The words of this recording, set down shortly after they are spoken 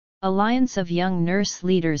Alliance of Young Nurse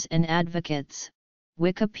Leaders and Advocates,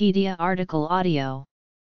 Wikipedia article audio.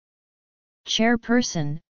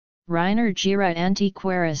 Chairperson, Rainer Gira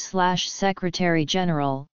Antiquaris / Secretary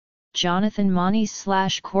General, Jonathan Moniz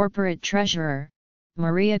 / Corporate Treasurer,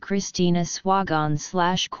 Maria Cristina Swagon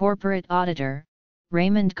 / Corporate Auditor,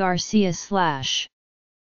 Raymond Garcia /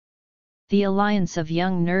 The Alliance of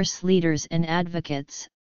Young Nurse Leaders and Advocates,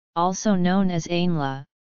 also known as ANLA,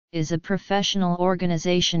 is a professional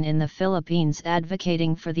organization in the Philippines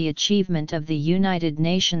advocating for the achievement of the United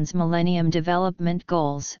Nations Millennium Development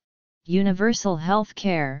Goals, universal health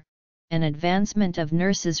care, and advancement of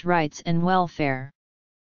nurses' rights and welfare.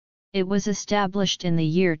 It was established in the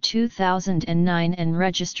year 2009 and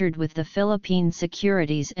registered with the Philippine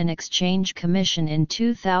Securities and Exchange Commission in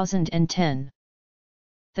 2010.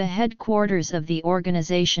 The headquarters of the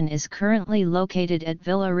organization is currently located at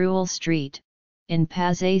Villaruel Street, in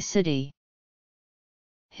Pasay City.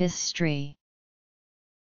 History.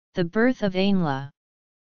 The birth of ANLA.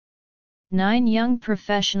 9 young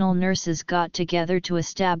professional nurses got together to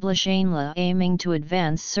establish ANLA, aiming to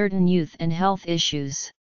advance certain youth and health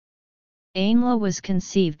issues. ANLA was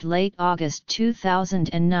conceived late August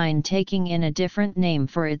 2009, taking in a different name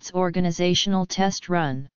for its organizational test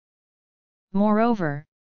run. Moreover,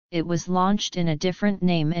 it was launched in a different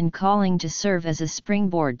name and calling to serve as a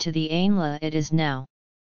springboard to the ANLA it is now.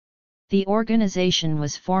 The organization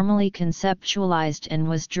was formally conceptualized and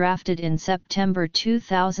was drafted in September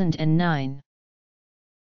 2009.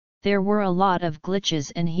 There were a lot of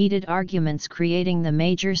glitches and heated arguments, creating the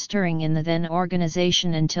major stirring in the then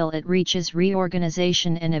organization until it reaches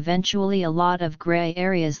reorganization, and eventually a lot of gray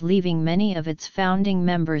areas, leaving many of its founding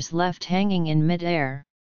members left hanging in mid-air.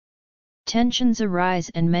 Tensions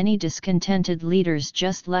arise and many discontented leaders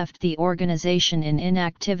just left the organization in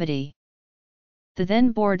inactivity. The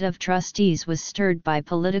then Board of Trustees was stirred by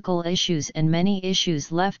political issues and many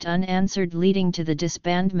issues left unanswered, leading to the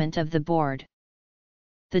disbandment of the board.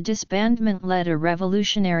 The disbandment led a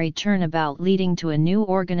revolutionary turnabout, leading to a new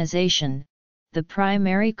organization. The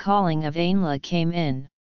primary calling of ANLA came in.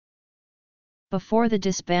 Before the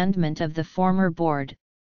disbandment of the former board,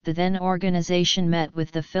 the then organization met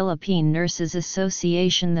with the Philippine Nurses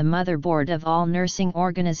Association, the motherboard of all nursing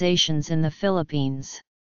organizations in the Philippines.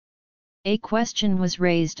 A question was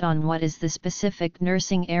raised on what is the specific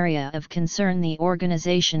nursing area of concern the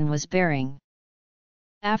organization was bearing.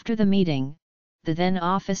 After the meeting, the then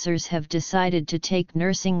officers have decided to take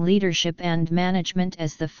nursing leadership and management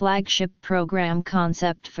as the flagship program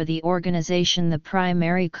concept for the organization, the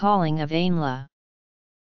primary calling of ANLA.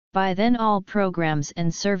 By then all programs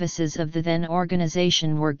and services of the then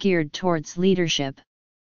organization were geared towards leadership.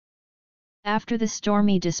 After the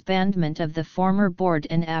stormy disbandment of the former board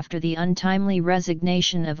and after the untimely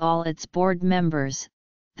resignation of all its board members,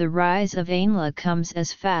 the rise of ANLA comes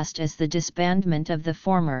as fast as the disbandment of the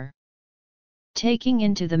former. Taking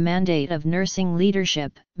into the mandate of nursing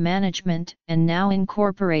leadership, management, and now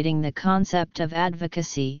incorporating the concept of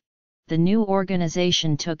advocacy, the new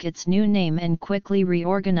organization took its new name and quickly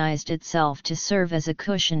reorganized itself to serve as a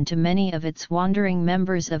cushion to many of its wandering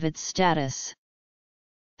members of its status.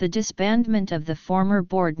 The disbandment of the former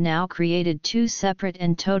board now created 2 separate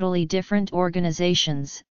and totally different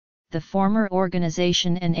organizations, the former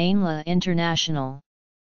organization and ANLA International.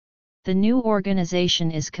 The new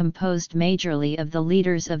organization is composed majorly of the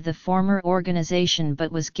leaders of the former organization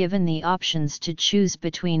but was given the options to choose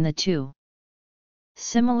between the two.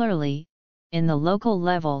 Similarly, in the local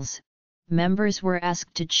levels, members were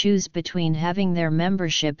asked to choose between having their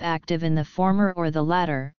membership active in the former or the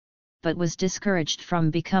latter, but was discouraged from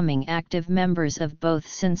becoming active members of both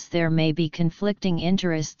since there may be conflicting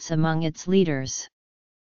interests among its leaders.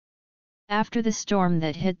 After the storm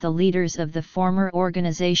that hit the leaders of the former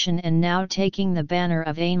organization and now taking the banner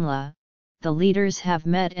of ANLA, the leaders have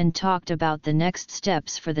met and talked about the next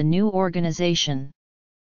steps for the new organization.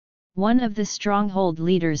 One of the stronghold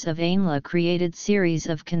leaders of ANLA created series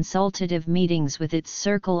of consultative meetings with its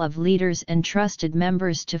circle of leaders and trusted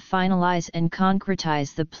members to finalize and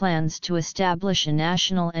concretize the plans to establish a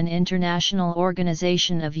national and international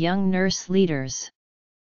organization of young nurse leaders.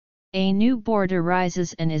 A new board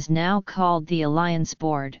arises and is now called the Alliance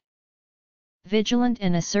Board. Vigilant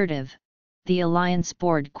and assertive, the Alliance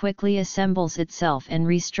Board quickly assembles itself and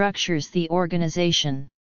restructures the organization.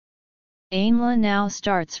 ANLA now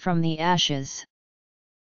starts from the ashes.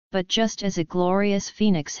 But just as a glorious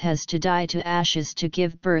phoenix has to die to ashes to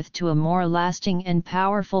give birth to a more lasting and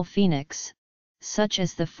powerful phoenix, such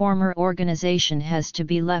as the former organization has to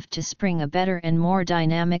be left to spring a better and more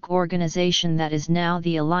dynamic organization that is now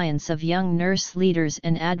the Alliance of Young Nurse Leaders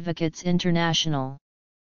and Advocates International.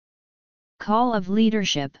 Call of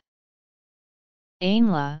leadership.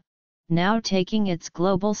 AINLA, now taking its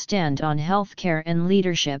global stand on healthcare and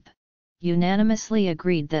leadership, unanimously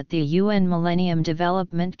agreed that the UN Millennium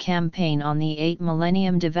Development Campaign on the 8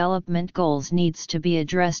 Millennium Development Goals needs to be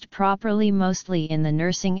addressed properly, mostly in the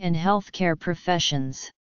nursing and healthcare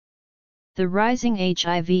professions. The rising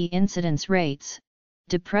HIV incidence rates,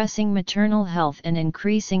 depressing maternal health and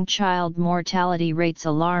increasing child mortality rates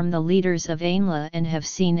alarm the leaders of AINLA and have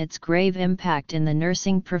seen its grave impact in the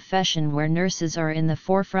nursing profession, where nurses are in the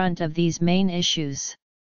forefront of these main issues.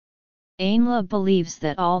 AINLA believes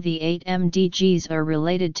that all the 8 MDGs are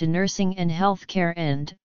related to nursing and healthcare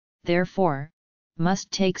and, therefore,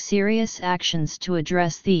 must take serious actions to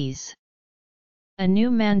address these. A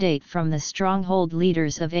new mandate from the stronghold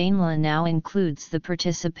leaders of AINLA now includes the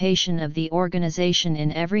participation of the organization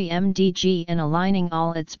in every MDG and aligning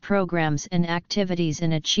all its programs and activities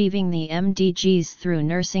in achieving the MDGs through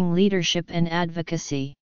nursing leadership and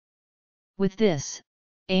advocacy. With this,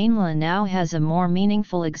 AINLA now has a more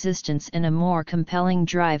meaningful existence and a more compelling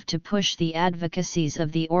drive to push the advocacies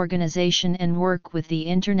of the organization and work with the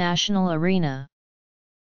international arena.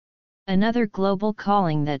 Another global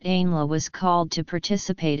calling that AINLA was called to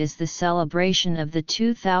participate is the celebration of the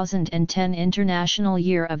 2010 International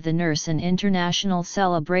Year of the Nurse and International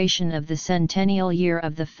Celebration of the Centennial Year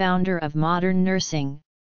of the founder of modern nursing,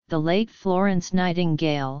 the late Florence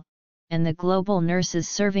Nightingale, and the global nurses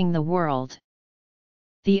serving the world.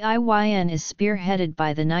 The IYN is spearheaded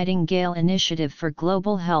by the Nightingale Initiative for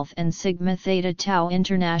Global Health and Sigma Theta Tau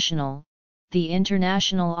International, the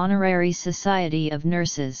International Honorary Society of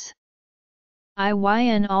Nurses.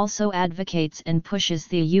 IYN also advocates and pushes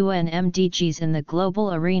the UN MDGs in the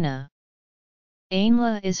global arena.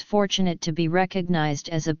 AINLA is fortunate to be recognized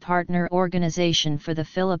as a partner organization for the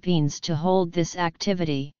Philippines to hold this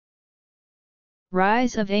activity.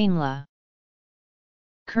 Rise of AINLA.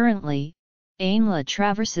 Currently, AINLA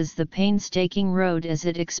traverses the painstaking road as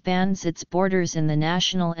it expands its borders in the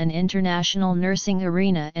national and international nursing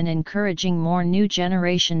arena and encouraging more new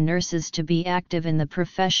generation nurses to be active in the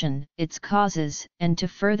profession, its causes, and to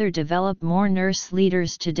further develop more nurse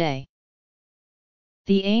leaders today.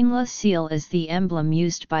 The AINLA seal is the emblem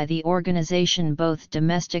used by the organization, both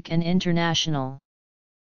domestic and international.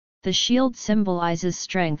 The shield symbolizes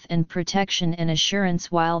strength and protection and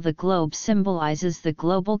assurance, while the globe symbolizes the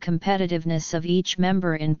global competitiveness of each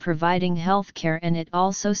member in providing healthcare, and it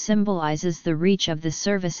also symbolizes the reach of the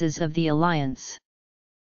services of the alliance.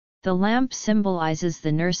 The lamp symbolizes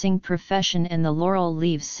the nursing profession and the laurel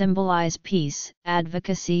leaves symbolize peace,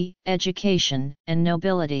 advocacy, education, and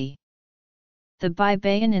nobility. The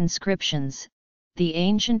Baybayin inscriptions, the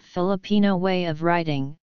ancient Filipino way of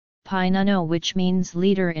writing, Pinuno, which means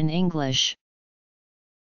leader in English.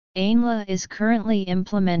 AINLA is currently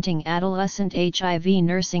implementing adolescent HIV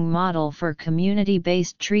nursing model for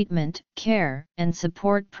community-based treatment, care, and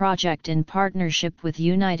support project in partnership with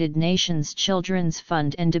United Nations Children's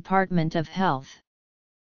Fund and Department of Health.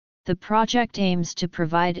 The project aims to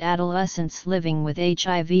provide adolescents living with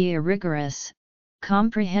HIV a rigorous,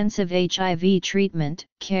 comprehensive HIV treatment,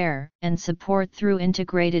 care, and support through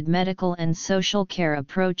integrated medical and social care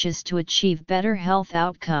approaches to achieve better health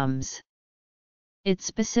outcomes. It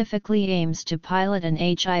specifically aims to pilot an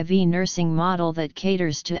HIV nursing model that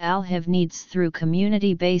caters to ALHIV needs through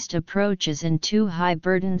community-based approaches in 2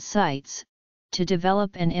 high-burden sites, to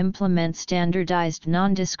develop and implement standardized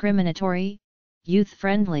non-discriminatory,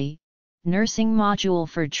 youth-friendly, nursing module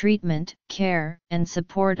for treatment, care, and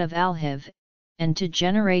support of ALHIV, and to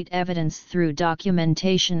generate evidence through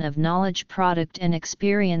documentation of knowledge, product, and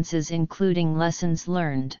experiences, including lessons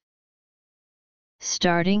learned.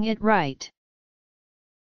 Starting it right.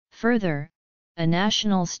 Further, a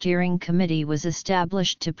national steering committee was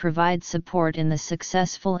established to provide support in the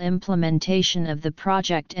successful implementation of the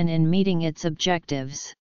project and in meeting its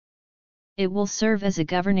objectives. It will serve as a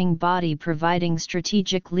governing body providing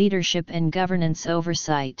strategic leadership and governance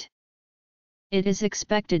oversight. It is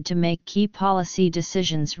expected to make key policy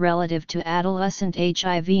decisions relative to adolescent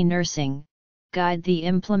HIV nursing, guide the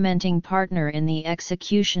implementing partner in the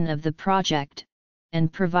execution of the project,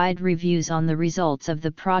 and provide reviews on the results of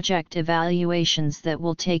the project evaluations that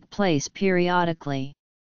will take place periodically.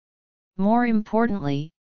 More importantly,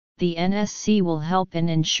 the NSC will help in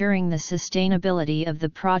ensuring the sustainability of the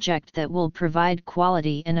project that will provide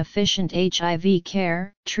quality and efficient HIV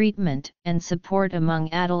care, treatment, and support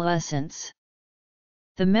among adolescents.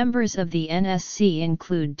 The members of the NSC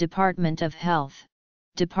include Department of Health,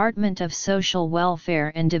 Department of Social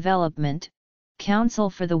Welfare and Development, Council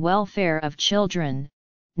for the Welfare of Children,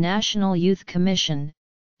 National Youth Commission,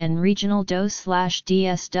 and regional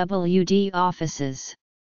DO/DSWD offices.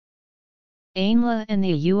 AINLA and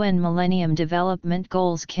the UN Millennium Development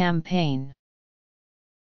Goals Campaign.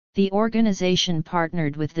 The organization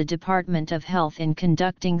partnered with the Department of Health in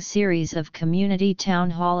conducting series of community town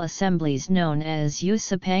hall assemblies known as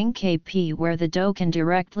Usapang KP, where the DO can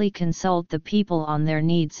directly consult the people on their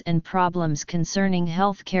needs and problems concerning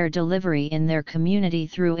healthcare delivery in their community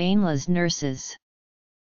through AINLA's nurses.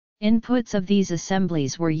 Inputs of these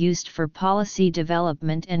assemblies were used for policy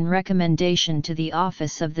development and recommendation to the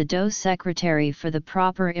Office of the DO Secretary for the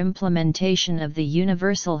proper implementation of the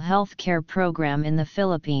Universal Healthcare Program in the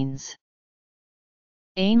Philippines.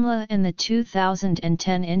 AINLA and the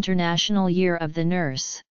 2010 International Year of the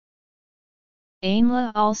Nurse.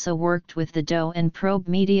 AINLA also worked with the DO and Probe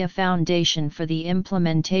Media Foundation for the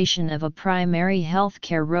implementation of a primary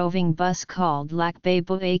healthcare roving bus called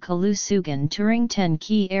Lakbayboy Kalusugan, touring 10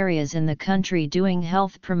 key areas in the country doing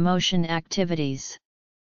health promotion activities.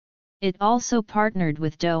 It also partnered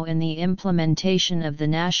with DO in the implementation of the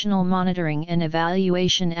national monitoring and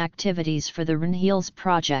evaluation activities for the RNHeals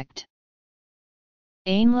project.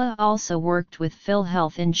 AINLA also worked with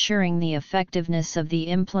PhilHealth ensuring the effectiveness of the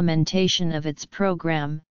implementation of its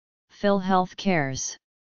program, PhilHealth Cares.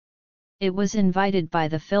 It was invited by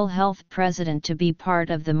the PhilHealth president to be part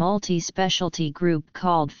of the multi-specialty group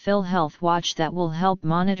called PhilHealth Watch that will help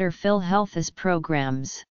monitor PhilHealth's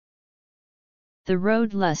programs. The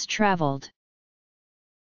road less traveled.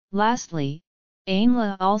 Lastly,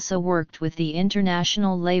 AINLA also worked with the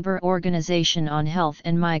International Labour Organization on health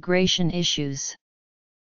and migration issues.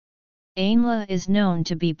 AINLA is known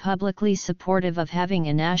to be publicly supportive of having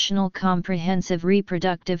a national comprehensive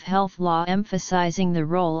reproductive health law emphasizing the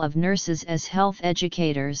role of nurses as health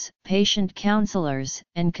educators, patient counselors,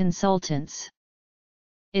 and consultants.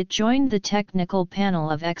 It joined the technical panel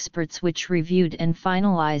of experts which reviewed and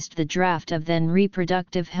finalized the draft of then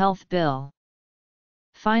Reproductive Health Bill.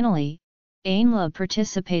 Finally, AINLA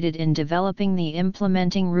participated in developing the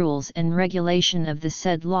implementing rules and regulation of the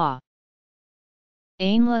said law.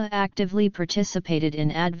 AINLA actively participated in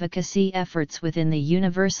advocacy efforts within the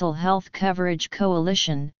Universal Health Coverage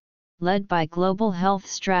Coalition, led by Global Health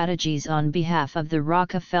Strategies on behalf of the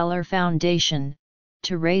Rockefeller Foundation,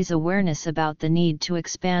 to raise awareness about the need to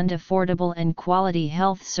expand affordable and quality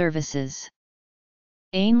health services.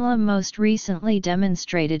 AINLA most recently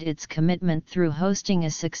demonstrated its commitment through hosting a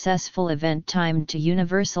successful event timed to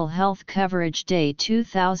Universal Health Coverage Day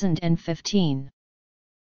 2015.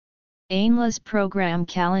 AINLA's program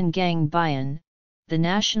Kalangang Bayan, the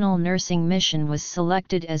National Nursing Mission, was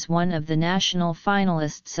selected as one of the national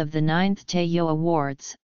finalists of the 9th Tayo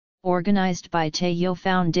Awards, organized by Tayo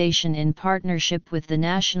Foundation in partnership with the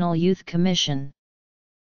National Youth Commission.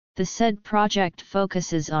 The said project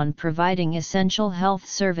focuses on providing essential health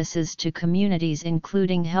services to communities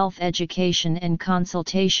including health education and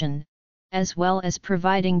consultation, as well as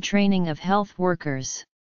providing training of health workers.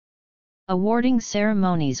 Awarding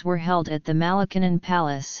ceremonies were held at the Malacañang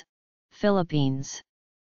Palace, Philippines.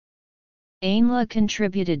 AINLA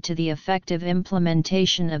contributed to the effective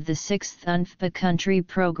implementation of the 6th UNFPA Country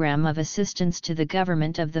Program of Assistance to the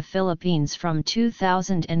Government of the Philippines from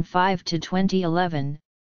 2005 to 2011,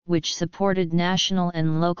 which supported national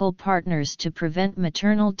and local partners to prevent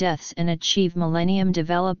maternal deaths and achieve Millennium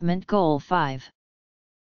Development Goal 5.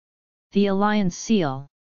 The Alliance Seal.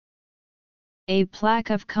 A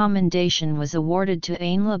plaque of commendation was awarded to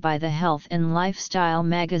AINLA by the Health and Lifestyle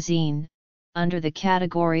magazine, under the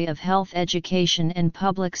category of Health Education and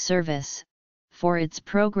Public Service, for its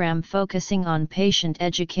program focusing on patient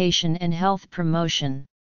education and health promotion.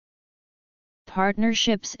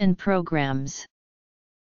 Partnerships and programs.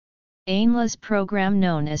 AINLA's program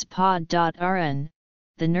known as Pod.RN,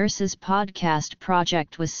 the Nurses Podcast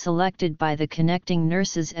Project, was selected by the Connecting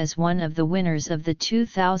Nurses as one of the winners of the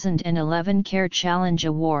 2011 Care Challenge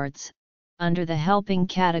Awards, under the Helping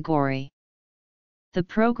category. The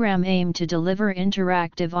program aimed to deliver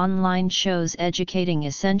interactive online shows educating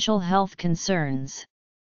essential health concerns.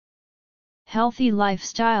 Healthy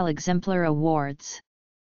Lifestyle Exemplar Awards.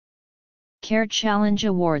 Care Challenge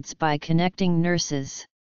Awards by Connecting Nurses.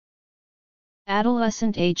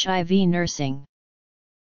 Adolescent HIV Nursing.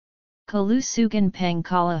 Kalusugan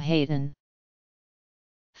Pangkalahatan.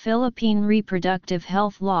 Philippine Reproductive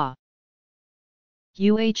Health Law.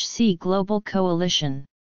 UHC Global Coalition.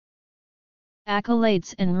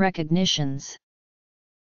 Accolades and recognitions.